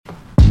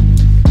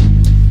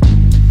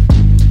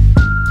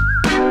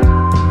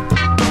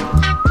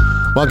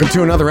Welcome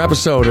to another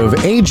episode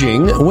of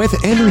Aging with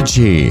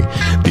Energy,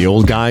 the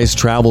old guys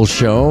travel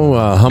show.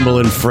 Humble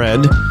and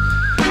Fred.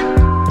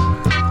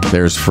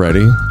 There's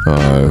Freddie,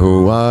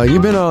 who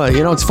you've been,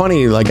 it's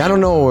funny, like, I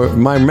don't know,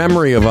 my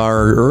memory of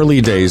our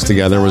early days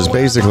together was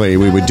basically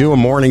we would do a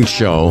morning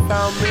show.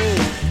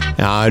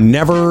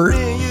 Never,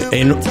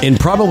 in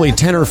probably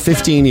 10 or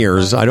 15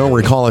 years, I don't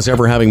recall us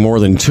ever having more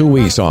than 2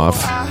 weeks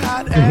off.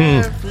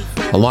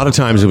 A lot of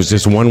times it was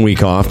just 1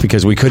 week off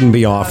because we couldn't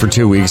be off for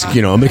 2 weeks,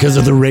 because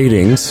of the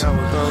ratings.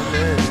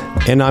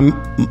 And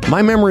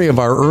my memory of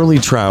our early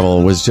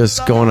travel was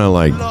just going to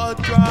like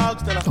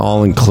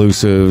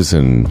all-inclusives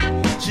and...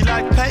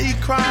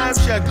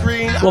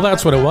 Well,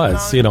 that's what it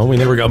was. We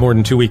never got more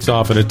than 2 weeks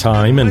off at a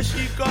time. And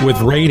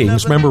with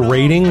ratings, remember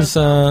ratings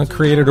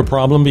created a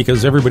problem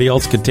because everybody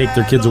else could take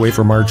their kids away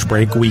for March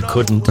break. We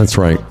couldn't. That's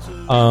right.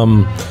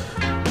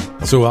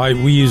 So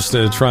we used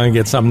to try and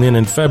get something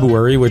in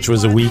February, which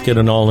was a week at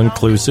an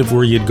all-inclusive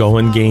where you'd go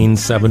and gain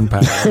 7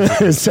 pounds.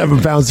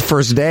 7 pounds the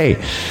first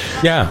day.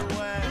 Yeah.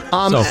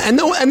 And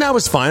that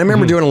was fine. I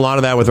remember doing a lot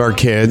of that with our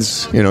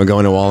kids,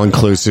 going to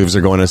all-inclusives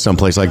or going to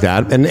someplace like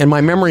that. And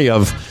my memory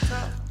of,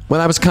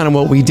 that was kind of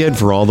what we did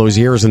for all those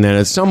years. And then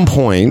at some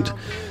point,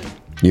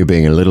 you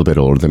being a little bit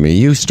older than me,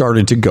 you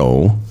started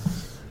to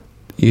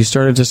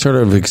sort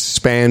of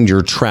expand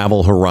your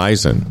travel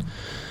horizon.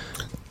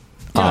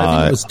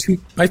 Yeah,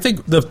 I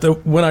think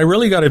the when I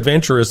really got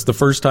adventurous the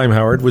first time,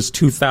 Howard, was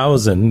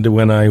 2000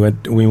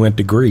 when we went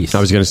to Greece. I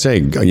was going to say,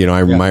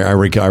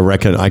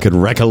 I could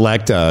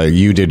recollect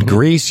you did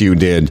Greece, you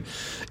did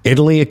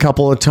Italy a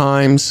couple of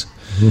times.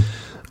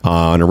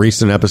 On a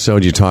recent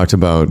episode, you talked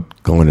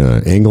about going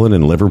to England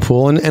and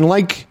Liverpool, and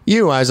like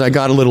you, as I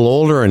got a little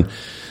older and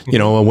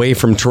away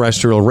from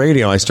terrestrial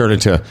radio, I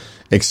started to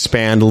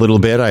expand a little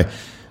bit.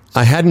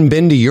 I hadn't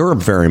been to Europe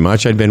very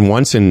much. I'd been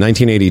once in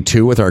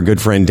 1982 with our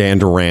good friend Dan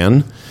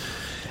Duran.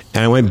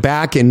 And I went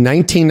back in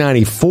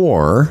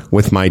 1994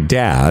 with my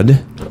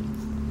dad.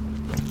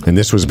 And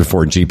this was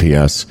before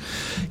GPS.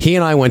 He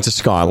and I went to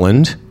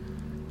Scotland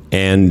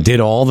and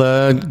did all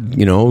the,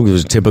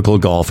 those typical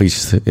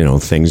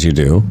golfy, things you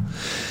do.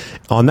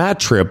 On that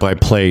trip, I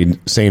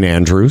played St.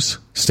 Andrews,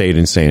 stayed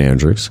in St.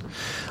 Andrews.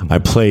 I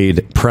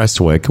played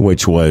Prestwick,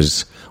 which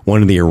was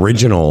one of the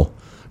original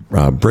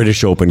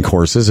British Open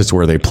courses. It's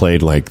where they played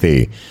somewhere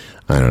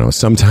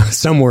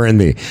in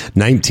the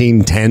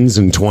 1910s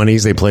and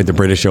 20s. They played the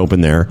British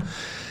Open there.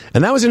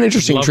 And that was an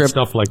interesting trip.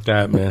 Stuff like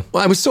that, man.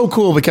 Well, it was so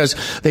cool because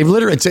they've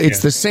literally,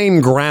 it's the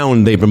same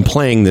ground they've been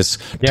playing this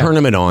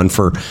tournament on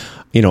for,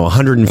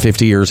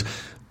 150 years.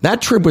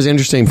 That trip was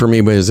interesting for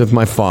me because of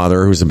my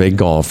father, who's a big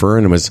golfer.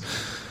 And it was,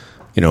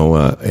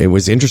 it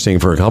was interesting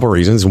for a couple of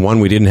reasons. One,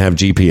 we didn't have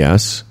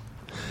GPS.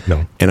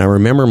 No. And I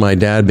remember my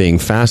dad being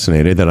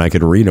fascinated that I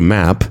could read a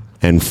map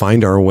and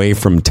find our way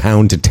from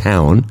town to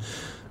town,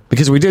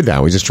 because we did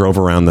that. We just drove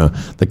around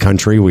the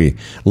country. We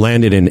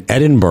landed in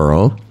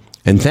Edinburgh,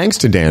 and thanks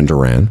to Dan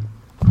Duran,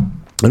 I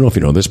don't know if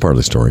you know this part of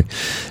the story,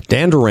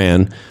 Dan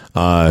Duran,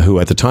 who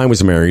at the time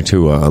was married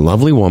to a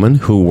lovely woman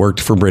who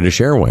worked for British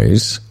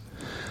Airways,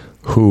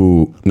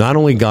 who not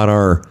only got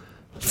our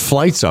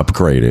flights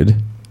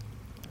upgraded,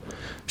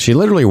 she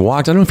literally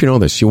walked, I don't know if you know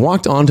this, she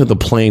walked onto the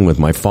plane with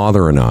my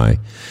father and I,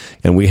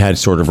 and we had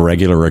sort of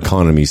regular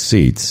economy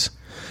seats.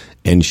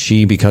 And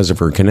she, because of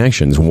her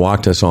connections,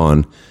 walked us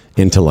on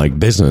into like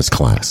business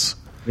class.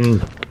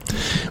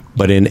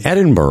 But in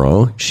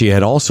Edinburgh, she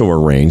had also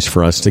arranged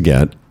for us to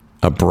get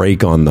a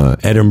break on the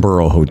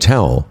Edinburgh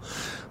Hotel,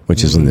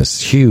 which is in this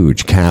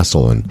huge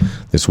castle in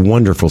this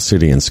wonderful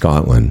city in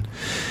Scotland.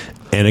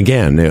 And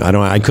again,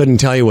 I couldn't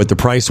tell you what the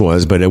price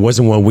was, but it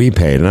wasn't what we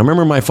paid. And I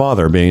remember my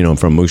father being,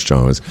 from Moose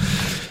Jaw, was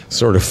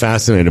sort of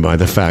fascinated by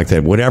the fact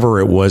that whatever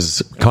it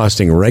was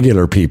costing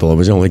regular people, it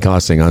was only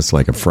costing us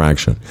like a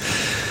fraction.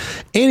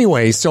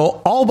 Anyway,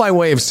 so all by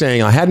way of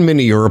saying I hadn't been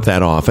to Europe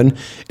that often.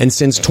 And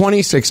since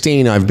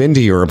 2016, I've been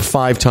to Europe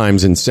 5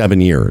 times in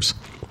 7 years.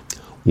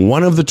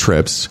 One of the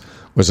trips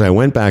was I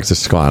went back to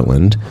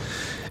Scotland,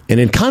 and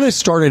it kind of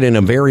started in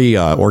a very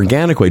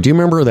organic way. Do you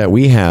remember that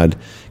we had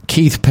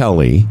Keith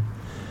Pelly,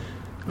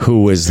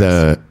 who was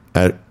at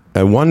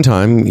one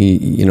time,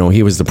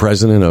 he was the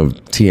president of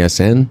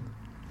TSN.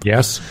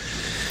 Yes.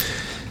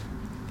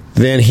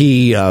 Then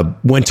he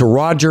went to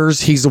Rogers.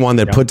 He's the one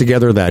that put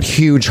together that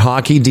huge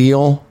hockey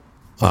deal,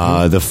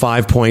 the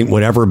 5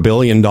 whatever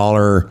billion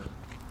dollar.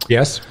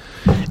 Yes.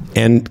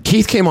 And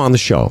Keith came on the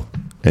show,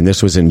 and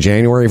this was in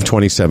January of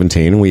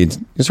 2017. We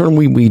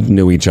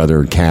knew each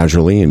other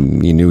casually,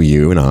 and he knew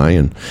you and I,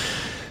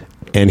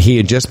 and he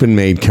had just been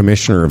made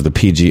commissioner of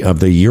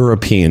the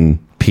European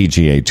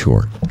PGA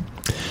Tour.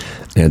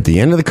 And at the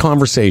end of the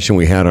conversation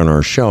we had on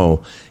our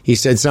show, he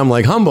said something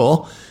like,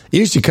 "Humble,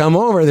 you should come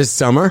over this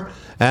summer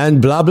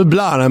and blah, blah,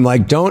 blah." And I'm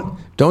like, don't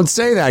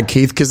say that,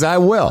 Keith, because I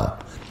will.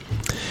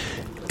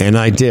 And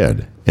I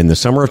did. In the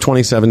summer of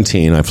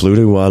 2017, I flew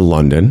to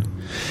London,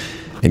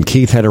 and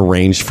Keith had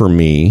arranged for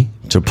me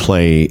to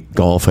play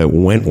golf at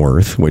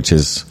Wentworth, which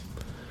is,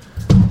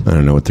 I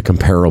don't know what the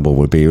comparable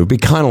would be. It would be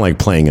kind of like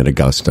playing at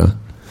Augusta.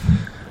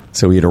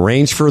 So he had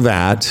arranged for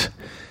that.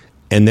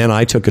 And then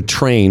I took a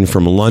train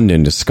from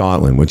London to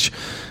Scotland, which,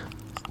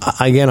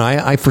 again,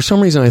 I for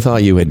some reason I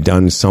thought you had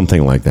done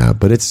something like that.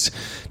 But it's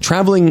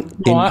traveling.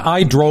 Well,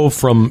 I drove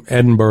from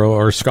Edinburgh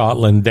or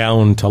Scotland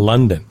down to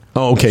London.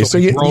 Oh, okay. So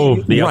you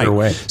drove the other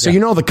way. So you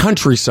know the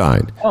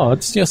countryside. Oh,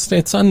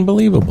 it's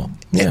unbelievable.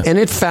 Yeah. And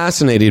it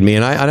fascinated me.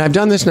 And I've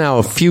done this now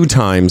a few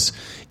times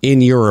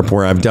in Europe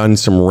where I've done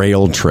some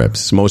rail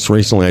trips. Most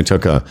recently, I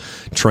took a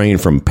train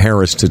from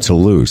Paris to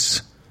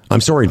Toulouse.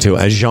 I'm sorry, to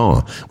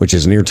Agen, which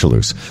is near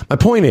Toulouse. My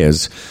point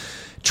is,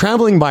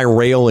 traveling by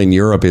rail in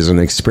Europe is an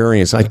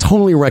experience. I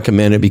totally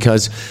recommend it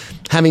because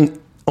having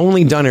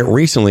only done it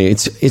recently,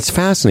 it's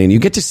fascinating. You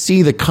get to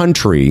see the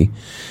country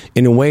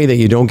in a way that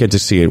you don't get to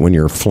see it when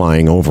you're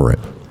flying over it.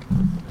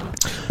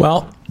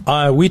 Well,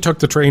 we took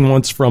the train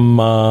once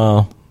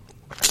from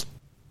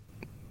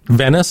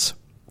Venice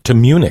to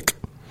Munich.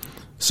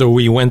 So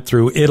we went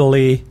through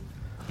Italy,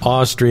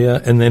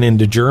 Austria, and then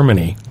into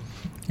Germany.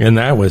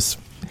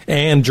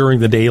 And during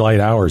the daylight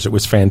hours, it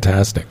was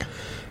fantastic.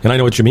 And I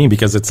know what you mean,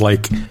 because it's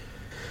like,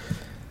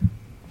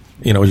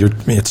 you know,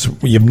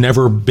 you've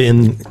never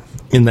been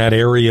in that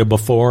area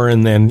before,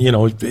 and then, you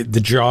know, the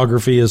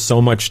geography is so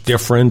much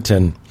different,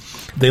 and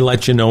they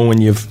let you know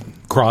when you've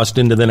crossed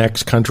into the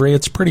next country.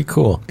 It's pretty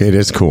cool. It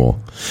is cool.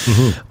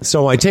 Mm-hmm.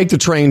 So I take the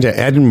train to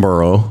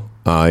Edinburgh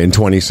in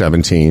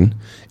 2017,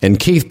 and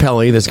Keith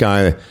Pelly, this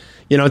guy,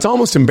 you know, it's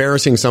almost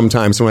embarrassing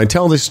sometimes when I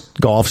tell this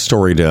golf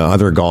story to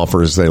other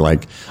golfers. I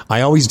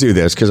always do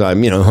this because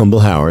I'm, you know, humble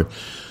Howard.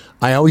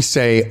 I always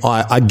say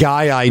a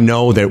guy I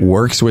know that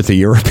works with the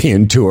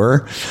European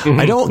Tour.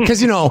 I don't, because,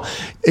 you know,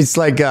 it's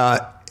like,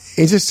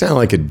 it just sounds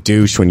like a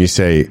douche when you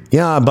say,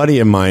 yeah, a buddy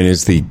of mine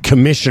is the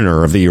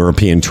commissioner of the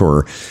European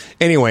Tour.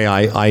 Anyway,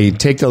 I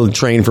take the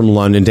train from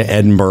London to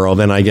Edinburgh.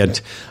 Then I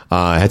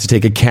had to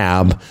take a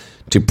cab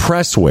to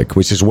Prestwick,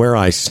 which is where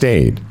I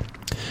stayed.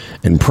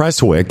 And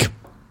Prestwick,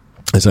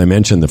 as I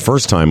mentioned the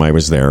first time I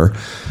was there,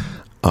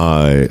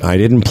 I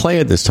didn't play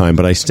it this time,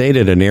 but I stayed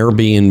at an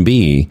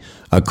Airbnb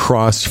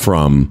across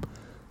from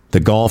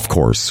the golf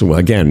course. So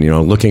again, you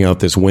know, looking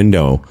out this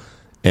window,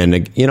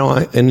 and, you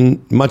know,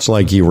 and much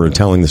like you were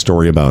telling the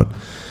story about,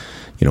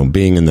 you know,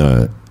 being in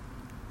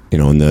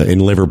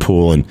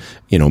Liverpool and,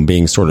 you know,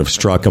 being sort of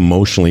struck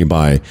emotionally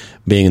by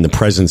being in the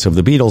presence of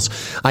the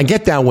Beatles. I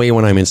get that way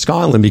when I'm in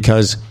Scotland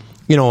because,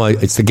 you know,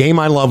 it's the game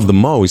I love the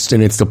most,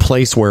 and it's the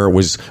place where it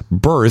was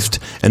birthed.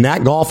 And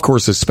that golf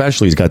course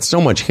especially has got so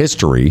much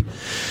history.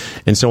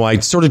 And so I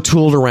sort of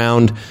tooled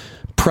around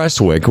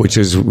Prestwick, which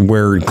is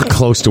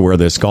close to where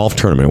this golf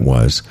tournament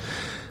was.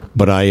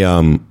 But I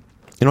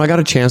got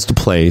a chance to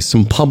play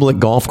some public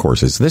golf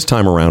courses. This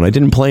time around, I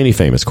didn't play any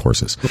famous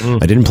courses.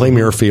 I didn't play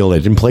Muirfield. I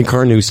didn't play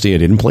Carnoustie. I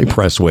didn't play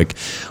Prestwick,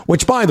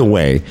 which, by the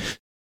way,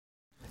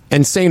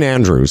 and St.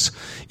 Andrews,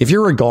 if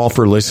you're a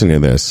golfer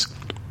listening to this,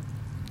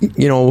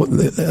 you know,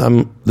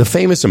 the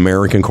famous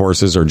American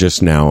courses are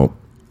just now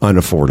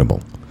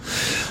unaffordable.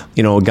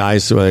 You know,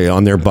 guys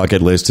on their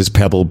bucket list is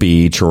Pebble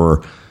Beach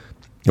or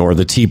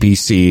the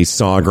TPC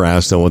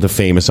Sawgrass, though, with the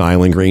famous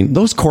Island Green.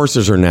 Those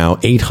courses are now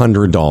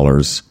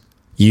 $800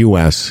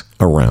 US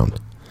a round,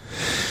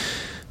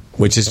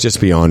 which is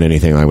just beyond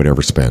anything I would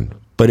ever spend.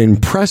 But in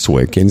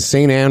Prestwick, in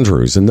St.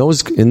 Andrews, in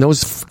those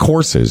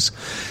courses,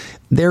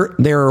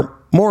 they're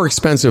more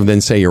expensive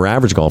than, say, your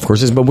average golf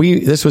courses. But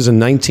this was in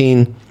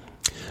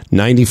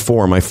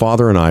 1994. My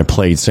father and I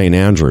played St.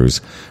 Andrews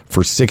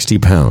for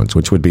 £60,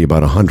 which would be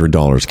about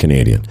 $100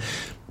 Canadian.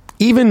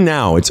 Even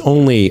now, it's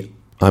only,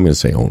 I'm going to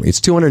say only, it's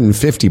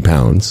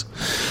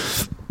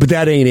 £250, but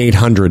that ain't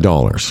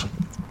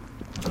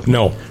 $800.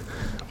 No.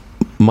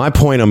 My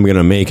point I'm going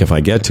to make, if I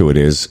get to it,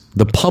 is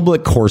the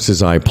public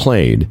courses I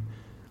played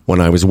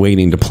when I was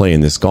waiting to play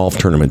in this golf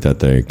tournament that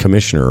the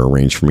commissioner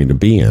arranged for me to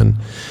be in,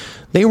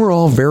 they were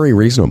all very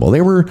reasonable.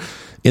 They were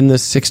in the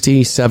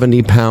 60,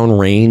 70 pound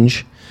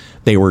range.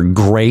 They were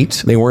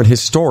great. They weren't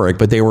historic,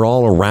 but they were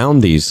all around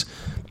these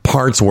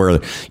parts where,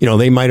 you know,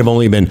 they might have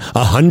only been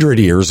 100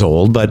 years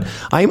old. But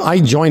I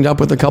joined up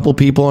with a couple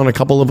people on a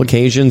couple of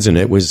occasions, and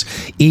it was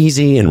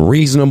easy and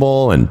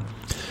reasonable and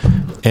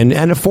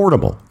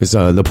affordable is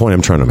the point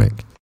I'm trying to make.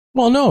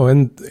 Well, no,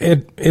 and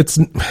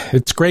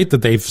it's great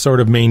that they've sort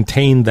of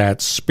maintained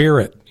that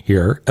spirit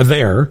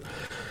there,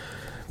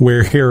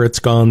 where here it's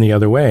gone the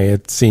other way.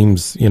 It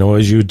seems, you know,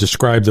 as you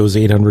describe those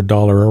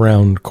 $800 a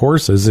round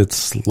courses,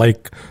 it's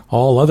like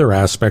all other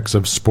aspects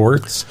of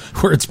sports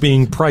where it's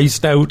being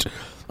priced out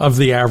of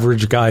the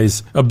average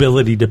guy's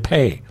ability to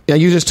pay. Yeah,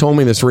 you just told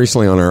me this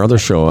recently on our other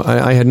show.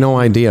 I had no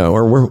idea.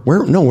 Or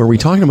were we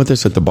talking about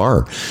this at the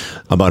bar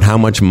about how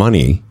much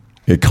money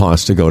it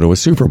costs to go to a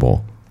Super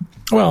Bowl?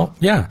 Well,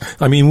 yeah.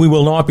 I mean, we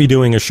will not be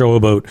doing a show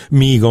about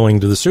me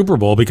going to the Super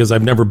Bowl because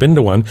I've never been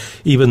to one,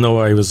 even though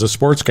I was a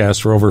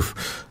sportscaster over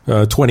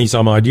 20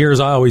 some odd years.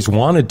 I always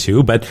wanted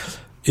to, but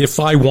if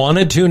I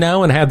wanted to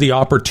now and had the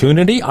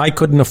opportunity, I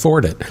couldn't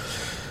afford it.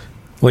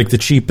 Like the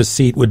cheapest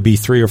seat would be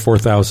 $3,000 or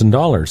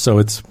 $4,000. So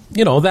it's,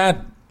 you know,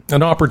 that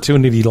an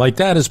opportunity like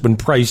that has been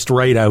priced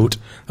right out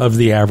of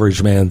the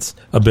average man's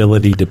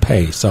ability to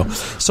pay.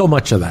 So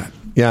much of that.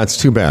 Yeah, it's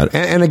too bad.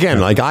 And again,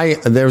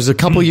 there was a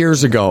couple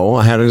years ago,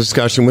 I had a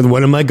discussion with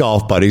one of my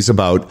golf buddies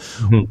about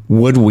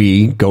would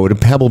we go to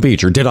Pebble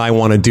Beach, or did I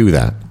want to do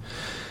that?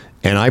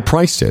 And I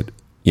priced it.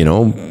 You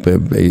know,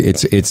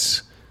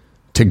 it's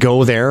to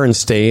go there and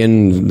stay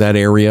in that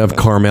area of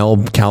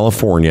Carmel,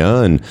 California,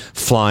 and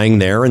flying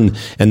there, and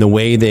the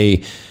way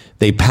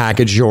they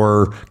package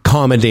your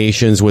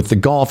accommodations with the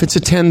golf. It's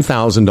a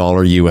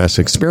 $10,000 U.S.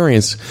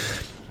 experience.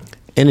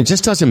 And it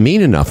just doesn't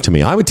mean enough to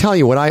me. I would tell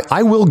you what,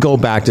 I will go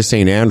back to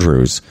St.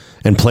 Andrews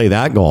and play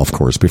that golf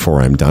course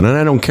before I'm done. And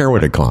I don't care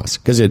what it costs,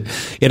 because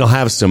it'll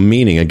have some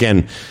meaning.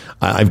 Again,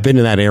 I've been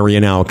to that area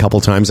now a couple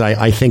times.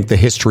 I think the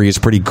history is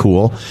pretty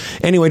cool.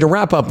 Anyway, to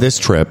wrap up this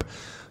trip,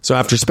 so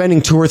after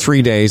spending 2 or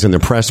 3 days in the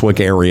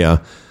Prestwick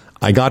area,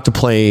 I got to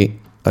play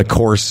a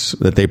course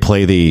that they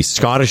play the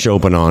Scottish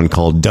Open on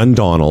called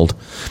Dundonald.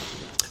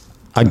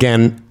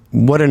 Again,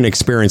 what an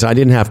experience. I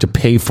didn't have to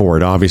pay for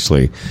it,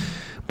 obviously.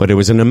 But it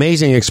was an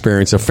amazing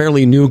experience, a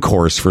fairly new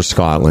course for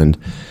Scotland.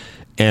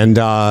 And,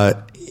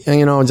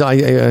 you know,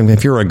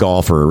 if you're a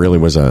golfer, it really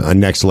was a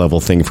next level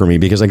thing for me,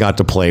 because I got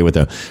to play with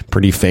a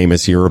pretty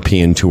famous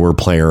European Tour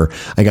player.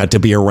 I got to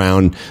be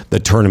around the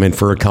tournament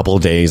for a couple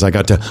of days. I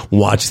got to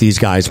watch these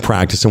guys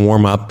practice and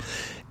warm up.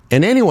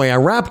 And anyway, I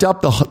wrapped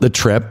up the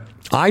trip.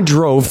 I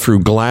drove through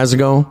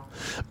Glasgow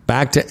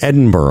back to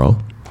Edinburgh,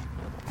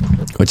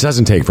 which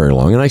doesn't take very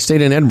long. And I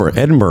stayed in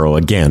Edinburgh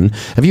again.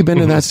 Have you been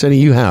to that city?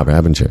 You have,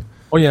 haven't you?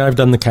 Oh, yeah, I've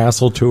done the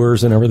castle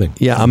tours and everything.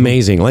 Yeah,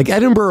 amazing. Like,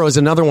 Edinburgh is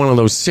another one of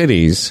those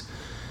cities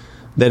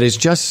that is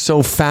just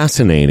so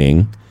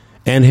fascinating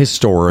and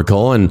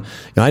historical. And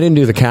I didn't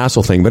do the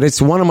castle thing, but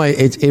it's one of my,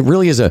 it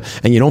really is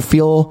and you don't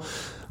feel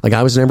like,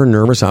 I was never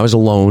nervous. I was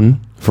alone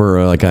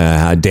for like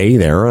a day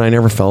there, and I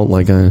never felt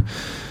like when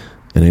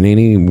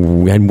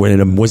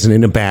it wasn't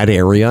in a bad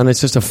area, and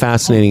it's just a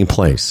fascinating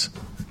place.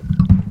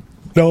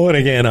 No, and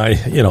again,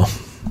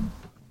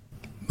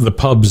 the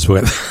pubs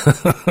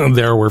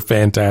there were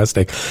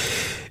fantastic.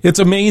 It's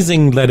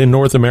amazing that in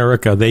North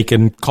America they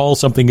can call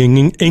something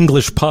an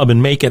English pub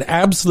and make it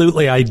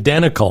absolutely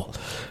identical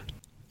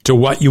to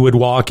what you would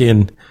walk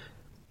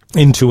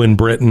into in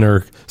Britain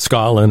or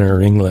Scotland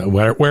or England,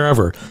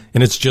 wherever,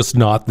 and it's just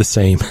not the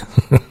same.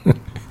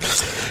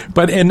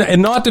 But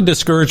and not to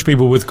discourage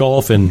people with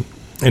golf and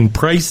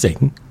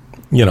pricing,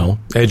 you know,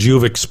 as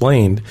you've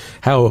explained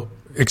how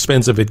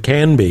expensive it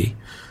can be.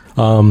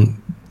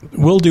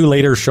 We'll do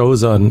later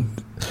shows on,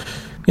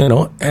 you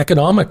know,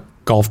 economic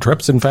golf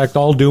trips. In fact,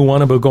 I'll do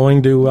one about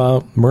going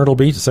to Myrtle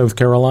Beach, South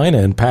Carolina,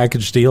 and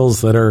package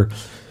deals that are,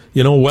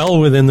 you know, well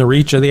within the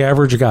reach of the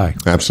average guy.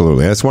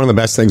 Absolutely. That's one of the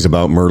best things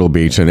about Myrtle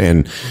Beach.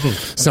 And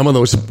some of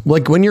those,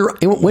 like when you're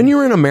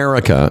in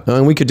America,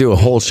 and we could do a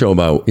whole show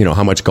about, you know,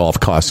 how much golf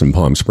costs in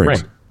Palm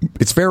Springs. Right.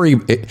 It's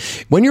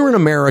when you're in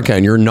America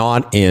and you're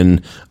not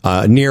in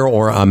near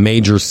or a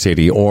major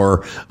city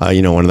or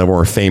you know, one of the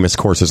more famous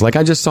courses. Like,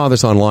 I just saw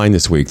this online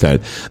this week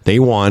that they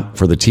want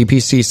for the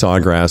TPC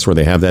Sawgrass, where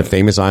they have that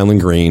famous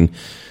Island Green.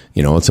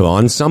 You know, so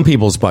on some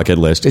people's bucket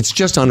list, it's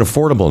just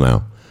unaffordable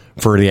now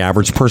for the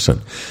average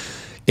person.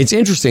 It's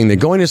interesting that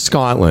going to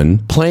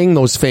Scotland, playing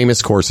those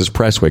famous courses,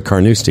 Prestwick,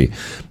 Carnoustie,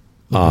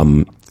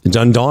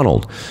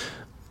 Dundonald,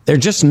 they're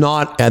just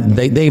not at,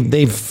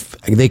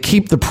 they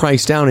keep the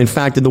price down. In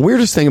fact, the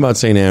weirdest thing about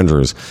St.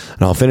 Andrews,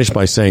 and I'll finish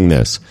by saying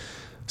this.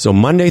 So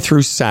Monday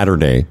through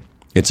Saturday,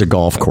 it's a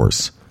golf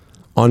course.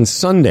 On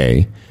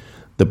Sunday,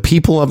 the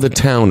people of the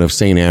town of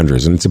St.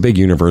 Andrews, and it's a big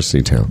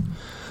university town,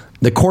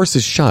 the course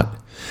is shut.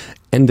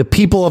 And the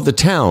people of the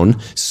town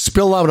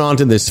spill out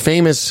onto this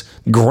famous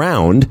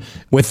ground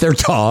with their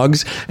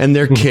dogs and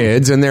their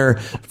kids, and they're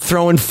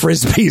throwing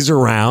frisbees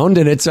around.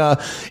 And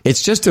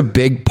it's just a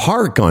big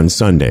park on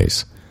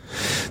Sundays.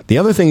 The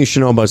other thing you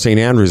should know about St.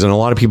 Andrews, and a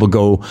lot of people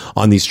go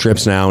on these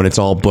trips now, and it's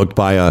all booked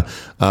by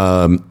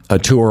a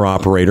tour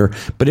operator.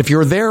 But if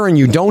you're there and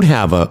you don't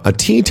have a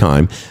tee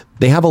time,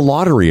 they have a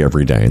lottery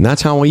every day, and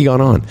that's how we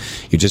got on.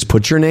 You just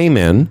put your name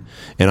in,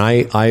 and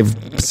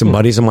I've some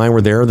buddies of mine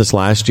were there this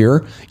last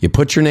year. You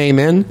put your name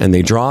in, and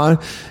they draw,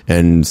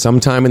 and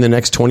sometime in the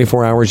next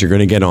 24 hours, you're going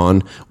to get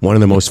on one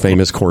of the most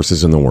famous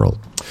courses in the world.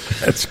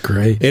 That's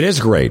great. It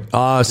is great.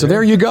 So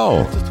there you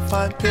go.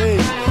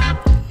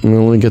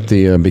 Let me get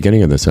the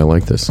beginning of this. I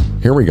like this.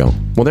 Here we go.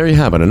 Well, there you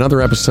have it. Another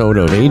episode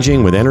of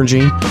Aging with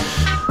Energy.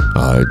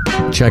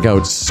 Check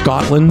out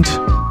Scotland,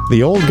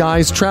 the Old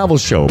Guys Travel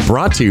Show,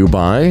 brought to you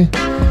by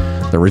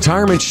the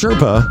Retirement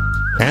Sherpa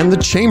and the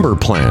Chamber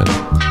Plan.